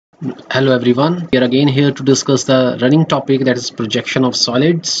Hello everyone, we are again here to discuss the running topic, that is projection of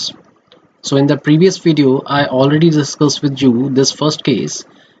solids. So in the previous video I already discussed with you this first case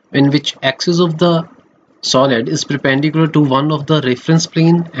in which axis of the solid is perpendicular to one of the reference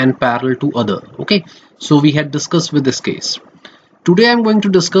plane and parallel to other. Okay, so we had discussed with this case. Today I am going to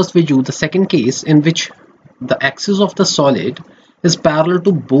discuss with you the second case in which the axis of the solid is parallel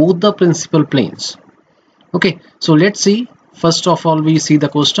to both the principal planes. Okay, so let's see. First of all, we see the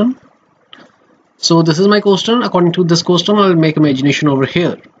question. So this is my question. According to this question, I'll make imagination over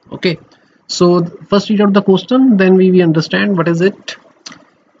here. Okay, so first read out the question, then we understand what is it.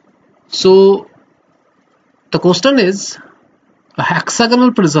 So the question is a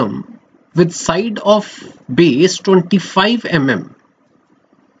hexagonal prism with side of base 25 mm.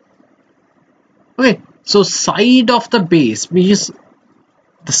 Okay, so side of the base means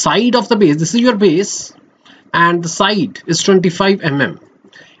the side of the base. This is your base, and the side is 25 mm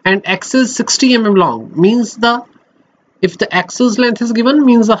and axis 60 mm long, means if the axis length is given,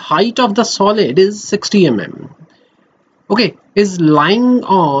 means the height of the solid is 60 mm. Okay, is lying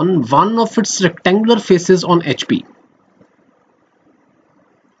on one of its rectangular faces on HP.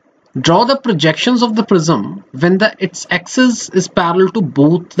 Draw the projections of the prism when its axis is parallel to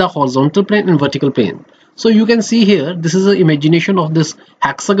both the horizontal plane and vertical plane. So you can see here, this is an imagination of this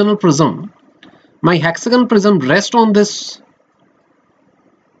hexagonal prism. My hexagon prism rests on this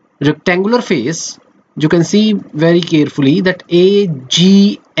rectangular face. You can see very carefully that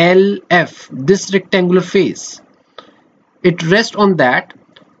AGLF, this rectangular face, it rests on that.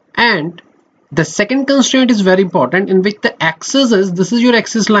 And the second constraint is very important, in which the axis is, this is your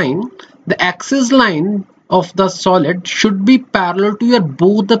axis line, the axis line of the solid should be parallel to your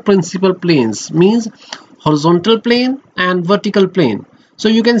both the principal planes, means horizontal plane and vertical plane. So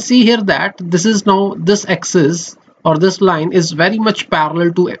you can see here that this is now, this axis or this line is very much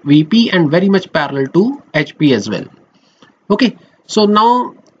parallel to VP and very much parallel to HP as well. Okay, so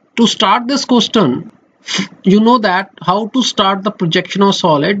now to start this question, you know that how to start the projection of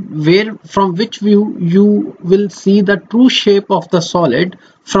solid, where from which view you will see the true shape of the solid.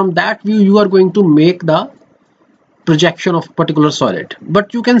 From that view you are going to make the projection of particular solid.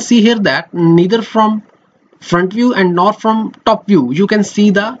 But you can see here that neither from front view and nor from top view you can see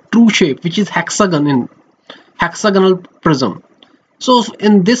the true shape, which is hexagon in hexagonal prism. So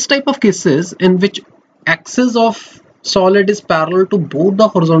in this type of cases in which axis of solid is parallel to both the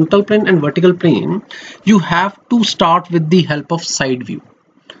horizontal plane and vertical plane, you have to start with the help of side view.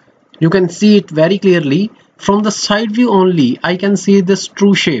 You can see it very clearly. From the side view only I can see this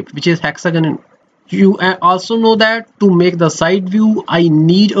true shape, which is hexagon. You also know that to make the side view I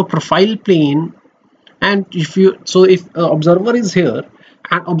need a profile plane. And if observer is here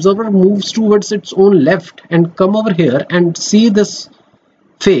and observer moves towards its own left and come over here and see this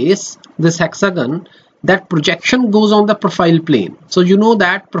face, this hexagon, that projection goes on the profile plane. So you know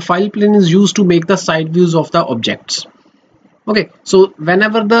that profile plane is used to make the side views of the objects. Okay, so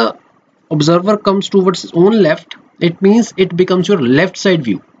whenever the observer comes towards its own left, it means it becomes your left side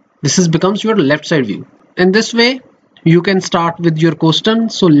view. Becomes your left side view. In this way you can start with your question.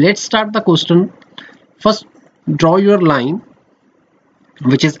 So let's start the question. First, draw your line,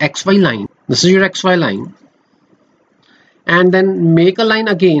 which is XY line. This is your XY line. And then make a line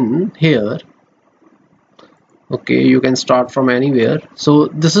again here. Okay, you can start from anywhere. So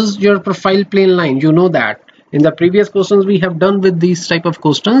this is your profile plane line. You know that. In the previous questions we have done with these type of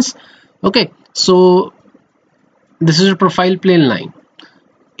questions. Okay, so this is your profile plane line.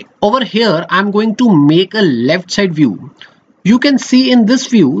 Over here, I'm going to make a left side view. You can see in this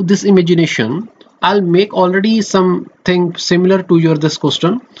view, this imagination, I'll make already something similar to this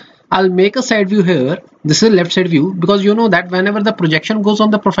question. I'll make a side view here. This is left side view, because you know that whenever the projection goes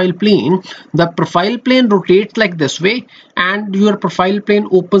on the profile plane rotates like this way and your profile plane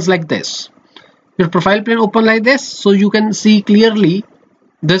opens like this. Your profile plane open like this, so you can see clearly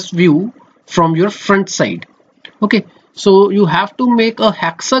this view from your front side. Okay, so you have to make a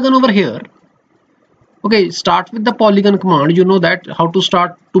hexagon over here. Okay, start with the polygon command. You know that how to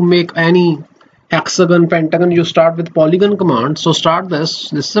start to make any hexagon, pentagon, you start with polygon command. So start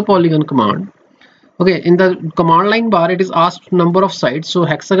this is a polygon command. Okay, in the command line bar it is asked number of sides. So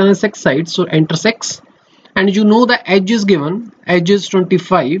hexagon is 6 sides, so enter 6. And you know the edge is given, edge is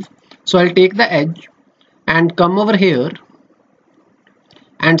 25. So I'll take the edge and come over here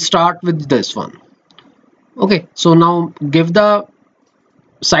and start with this one. Okay, so now give the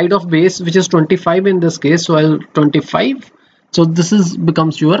side of base, which is 25 in this case. So I'll 25. So this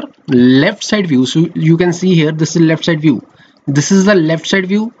becomes your left side view. So you can see here, this is left side view. This is the left side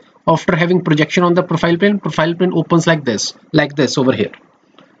view. After having projection on the profile plane opens like this over here.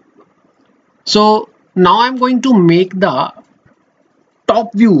 So now I'm going to make the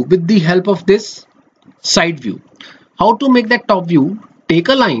top view with the help of this side view. How to make that top view? Take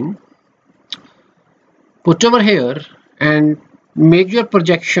a line, put over here, and make your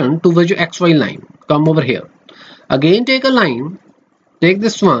projection towards your XY line. Come over here. Again take a line, take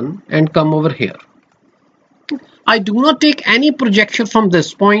this one and come over here. I do not take any projection from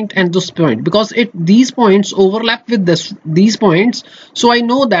this point and this point because these points overlap with these points. So I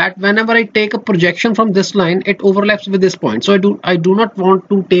know that whenever I take a projection from this line, it overlaps with this point. So I do not want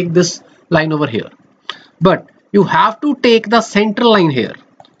to take this line over here. But you have to take the center line here.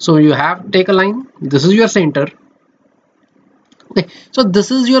 So you have to take a line. This is your center. Okay, so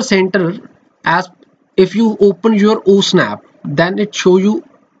this is your center. As if you open your O snap, then it show you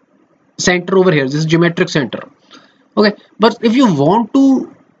center over here. This is geometric center. Okay, but if you want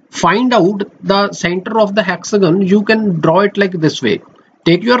to find out the center of the hexagon, you can draw it like this way.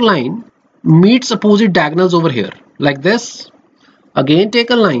 Take your line, meets opposite diagonals over here like this. Again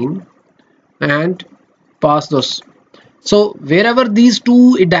take a line and pass this. So wherever these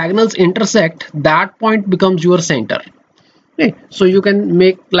two diagonals intersect, that point becomes your center. Okay, so you can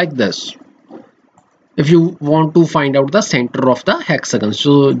make like this if you want to find out the center of the hexagon.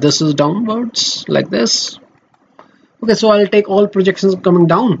 So this is downwards like this. Okay, so I'll take all projections coming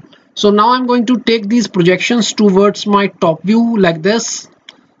down. So now I'm going to take these projections towards my top view like this.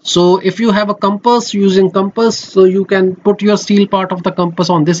 So if you have a compass, using compass, so you can put your steel part of the compass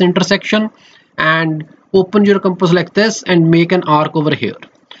on this intersection and open your compass like this and make an arc over here.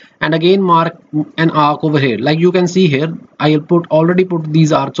 And again mark an arc over here. Like you can see here, I'll already put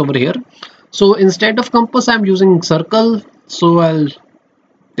these arcs over here. So instead of compass, I'm using circle. So I'll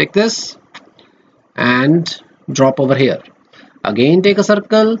take this and drop over here. Again take a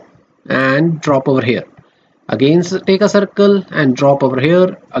circle and drop over here. Again take a circle and drop over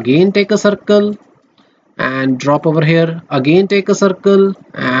here. Again take a circle and drop over here. Again take a circle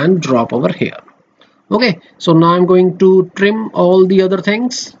and drop over here. Okay, so now I'm going to trim all the other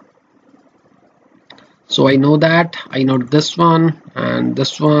things. So I know this one and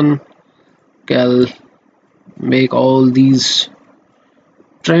this one. Okay, I'll make all these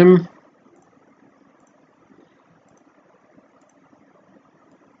trim.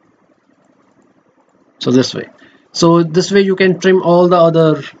 So this way you can trim all the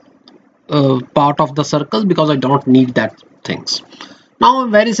other part of the circle because I don't need that things. Now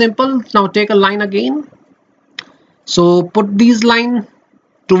very simple. Now take a line again. So put these line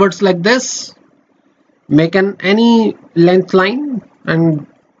towards like this. Make any length line and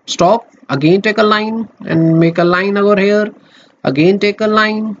stop. Again take a line and make a line over here. Again take a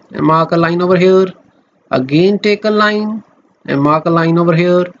line and mark a line over here. Again take a line and mark a line over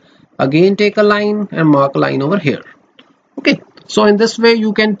here. Again take a line and mark a line over here. Okay, so in this way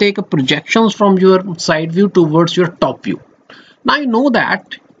you can take a projections from your side view towards your top view. Now you know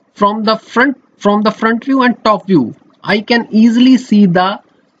that from the front view and top view, I can easily see the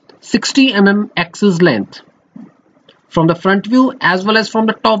 60 mm axis length. From the front view as well as from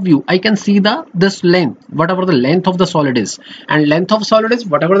the top view, I can see this length, whatever the length of the solid is, and length of solid is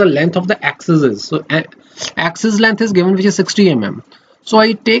whatever the length of the axis is. So axis length is given, which is 60 mm. So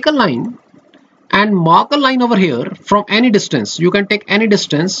I take a line and mark a line over here from any distance. You can take any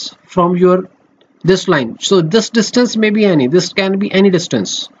distance from this line. So this distance may be any. This can be any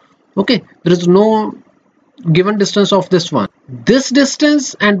distance. Okay, there is no given distance of this one. This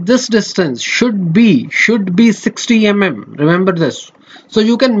distance and this distance should be 60 mm. Remember this. So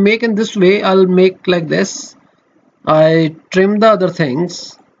you can make in this way. I'll make like this. I trim the other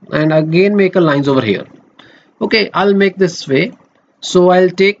things and again make a lines over here. Okay, I'll make this way. So I'll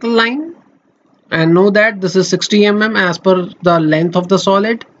take a line and know that this is 60 mm as per the length of the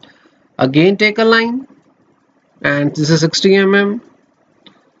solid. Again take a line and this is 60 mm.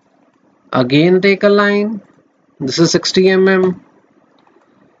 Again take a line. This is 60 mm.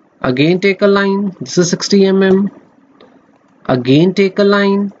 Again take a line. This is 60 mm. Again take a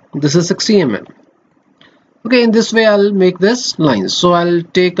line. This is 60 mm. Okay, in this way I'll make this line. So I'll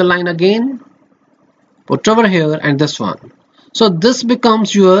take a line again, put over here and this one. So this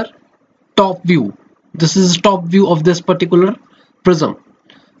becomes your top view. This is top view of this particular prism.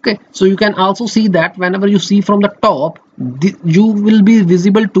 Okay, so you can also see that whenever you see from the top, you will be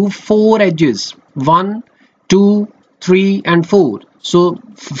visible to 4 edges. 1, 2, 3 and 4. So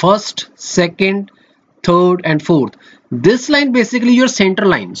first, second, third and fourth. This line basically your center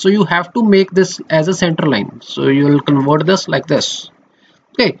line. So you have to make this as a center line. So you will convert this like this.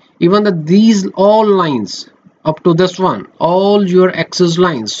 Okay, even these all lines up to this one, all your axis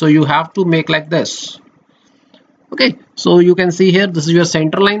lines. So you have to make like this. Okay, so you can see here, this is your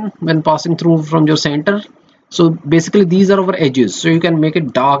center line when passing through from your center. So basically these are our edges, so you can make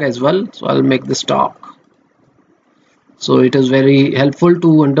it dark as well. So I'll make this dark, so it is very helpful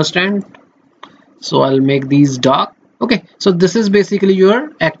to understand. So I'll make these dark. Okay, so this is basically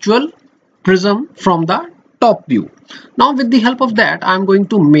your actual prism from the top view. Now with the help of that, I'm going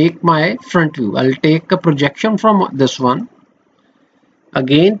to make my front view. I'll take a projection from this one,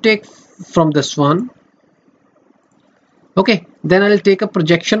 again take from this one. Okay, then I'll take a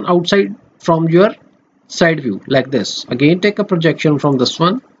projection outside from your side view like this. Again take a projection from this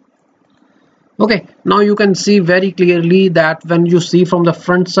one. Okay, now you can see very clearly that when you see from the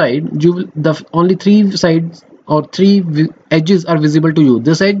front side, the only three sides or three edges are visible to you.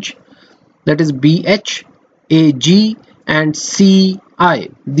 This edge, that is BH, AG and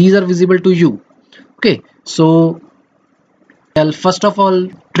CI. These are visible to you. Okay, so I'll first of all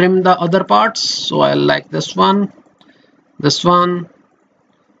trim the other parts. So I'll like this one,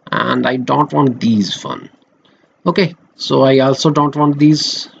 and I don't want these one. Okay, so I also don't want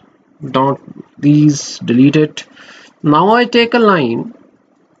these, delete it. Now I take a line,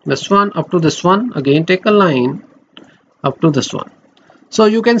 this one up to this one, again take a line up to this one. So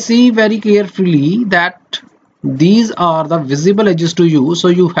you can see very carefully that these are the visible edges to you, so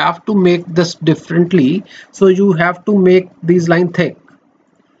you have to make this differently. So you have to make these line thick.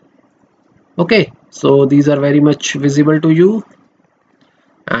 Okay, so these are very much visible to you,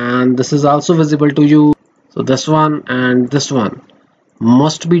 and this is also visible to you. So this one and this one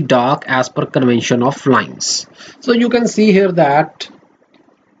must be dark as per convention of lines. So you can see here that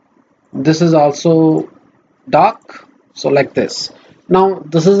this is also dark, so like this. Now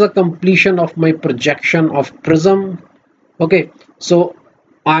this is the completion of my projection of prism. Okay, so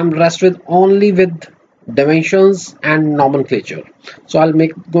I'm rest with only with dimensions and nomenclature. So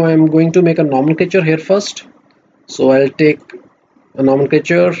I'm going to make a nomenclature here first. So I'll take a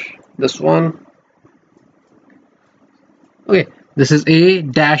nomenclature, this one. Okay, this is a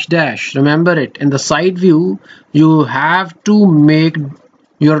dash dash. Remember it, in the side view you have to make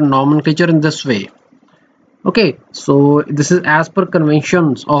your nomenclature in this way. Okay, so this is as per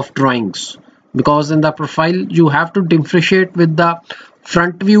conventions of drawings, because in the profile you have to differentiate with the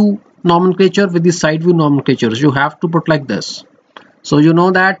front view nomenclature with the side view nomenclatures. You have to put like this. So you know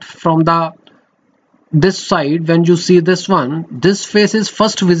that from this side, when you see this one, this face is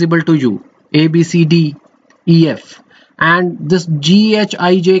first visible to you, A, B, C, D, E, F, and this G, H,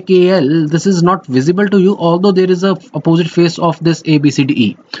 I, J, K, L, this is not visible to you, although there is a opposite face of this A, B, C, D,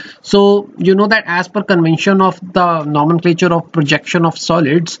 E. So you know that as per convention of the nomenclature of projection of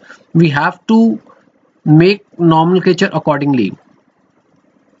solids, we have to make nomenclature accordingly.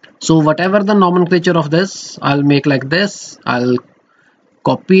 So whatever the nomenclature of this, I'll make like this. I'll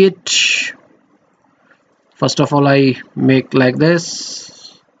copy it. First of all, I make like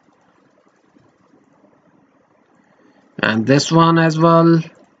this, and this one as well.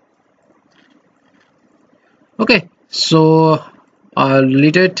 Okay, so I'll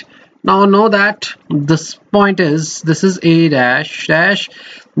delete it. Now know that this point is, this is A dash dash,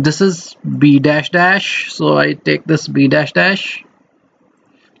 this is B dash dash. So I take this B dash dash.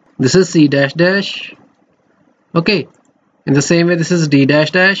 This is C dash dash. Okay, in the same way this is D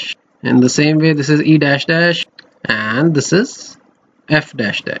dash dash. In the same way this is E dash dash, and this is F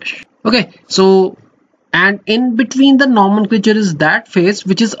dash dash. Okay, so and in between the nomenclature is that face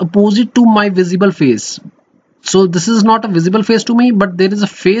which is opposite to my visible face. So this is not a visible face to me, but there is a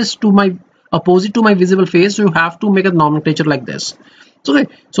face to my opposite to my visible face. So you have to make a nomenclature like this. So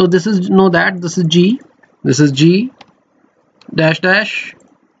okay, so this is, know that this is G, this is G dash dash,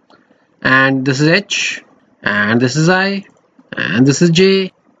 and this is H, and this is I, and this is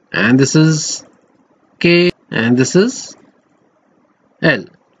J, and this is K, and this is L.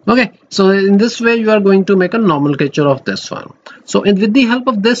 Okay, so in this way you are going to make a nomenclature of this one. So with the help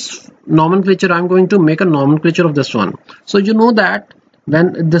of this nomenclature, I'm going to make a nomenclature of this one. So you know that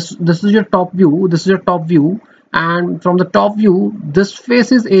when this is your top view, this is your top view, and from the top view this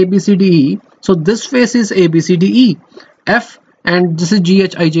face is A, B, C, D, E. So this face is A, B, C, D, E, F, and this is G,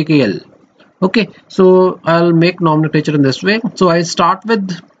 H, I, J, K, L. Okay, so I'll make nomenclature in this way. So I start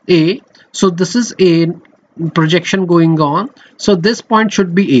with A. So this is A projection going on. So this point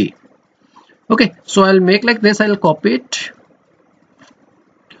should be A. Okay, so I'll make like this. I'll copy it.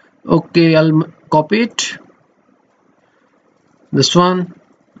 Okay, I'll copy it, this one,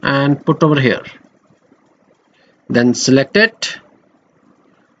 and put over here. Then select it,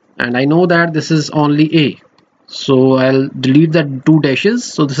 and I know that this is only A. So I'll delete the two dashes.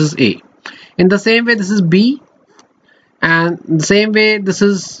 So this is A. In the same way this is B, and in the same way this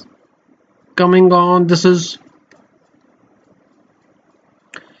is coming on, this is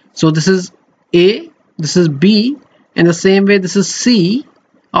So this is A, this is B, in the same way this is C.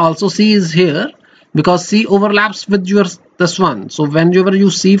 Also C is here because C overlaps with your this one. So whenever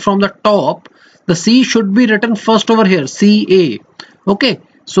you see from the top, the C should be written first over here, CA. Okay,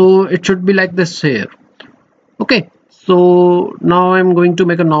 so it should be like this here. Okay, so now I'm going to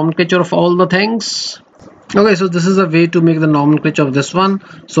make a nomenclature of all the things. Okay, so this is a way to make the nomenclature of this one.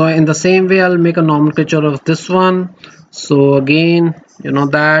 So in the same way I'll make a nomenclature of this one. So again, you know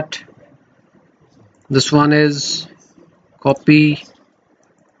that this one is copy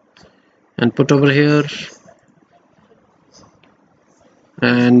and put over here,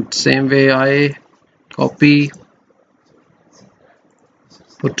 and same way I copy,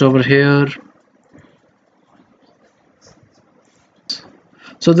 put over here.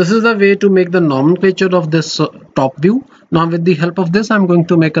 So this is the way to make the nomenclature of this top view. Now with the help of this I'm going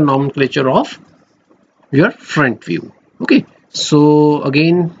to make a nomenclature of your front view. Okay, so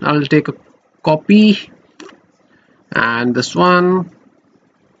again I'll take a copy and this one.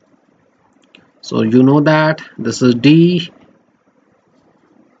 So you know that this is D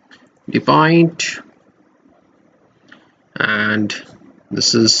point, and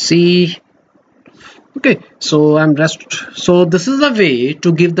this is C. Okay, so so this is the way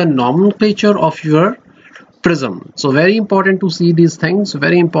to give the nomenclature of your prism. So very important to see these things.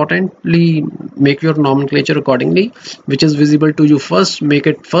 Very importantly, make your nomenclature accordingly. Which is visible to you first, make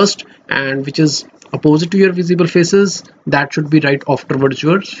it first, and which is opposite to your visible faces, that should be right afterwards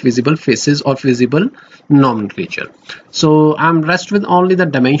your visible faces or visible nomenclature. So I'm rest with only the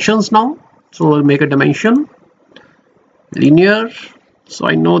dimensions now. So I'll make a dimension linear. So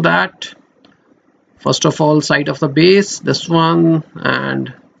I know that first of all side of the base, this one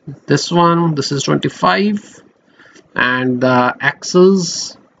and this one, this is 25, and the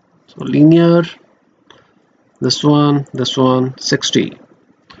axes, so linear, this one 60.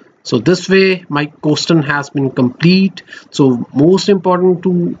 So this way my question has been complete. So most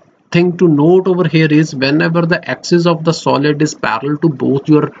important thing to note over here is whenever the axis of the solid is parallel to both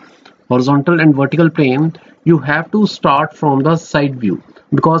your horizontal and vertical plane, you have to start from the side view,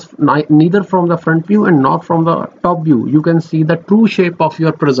 because neither from the front view and not from the top view you can see the true shape of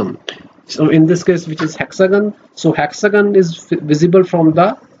your prism. So in this case, which is hexagon, so hexagon is visible from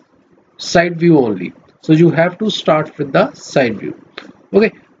the side view only. So you have to start with the side view.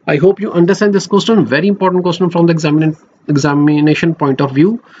 Okay, I hope you understand this question. Very important question from the examination point of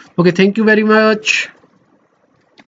view. Okay, thank you very much.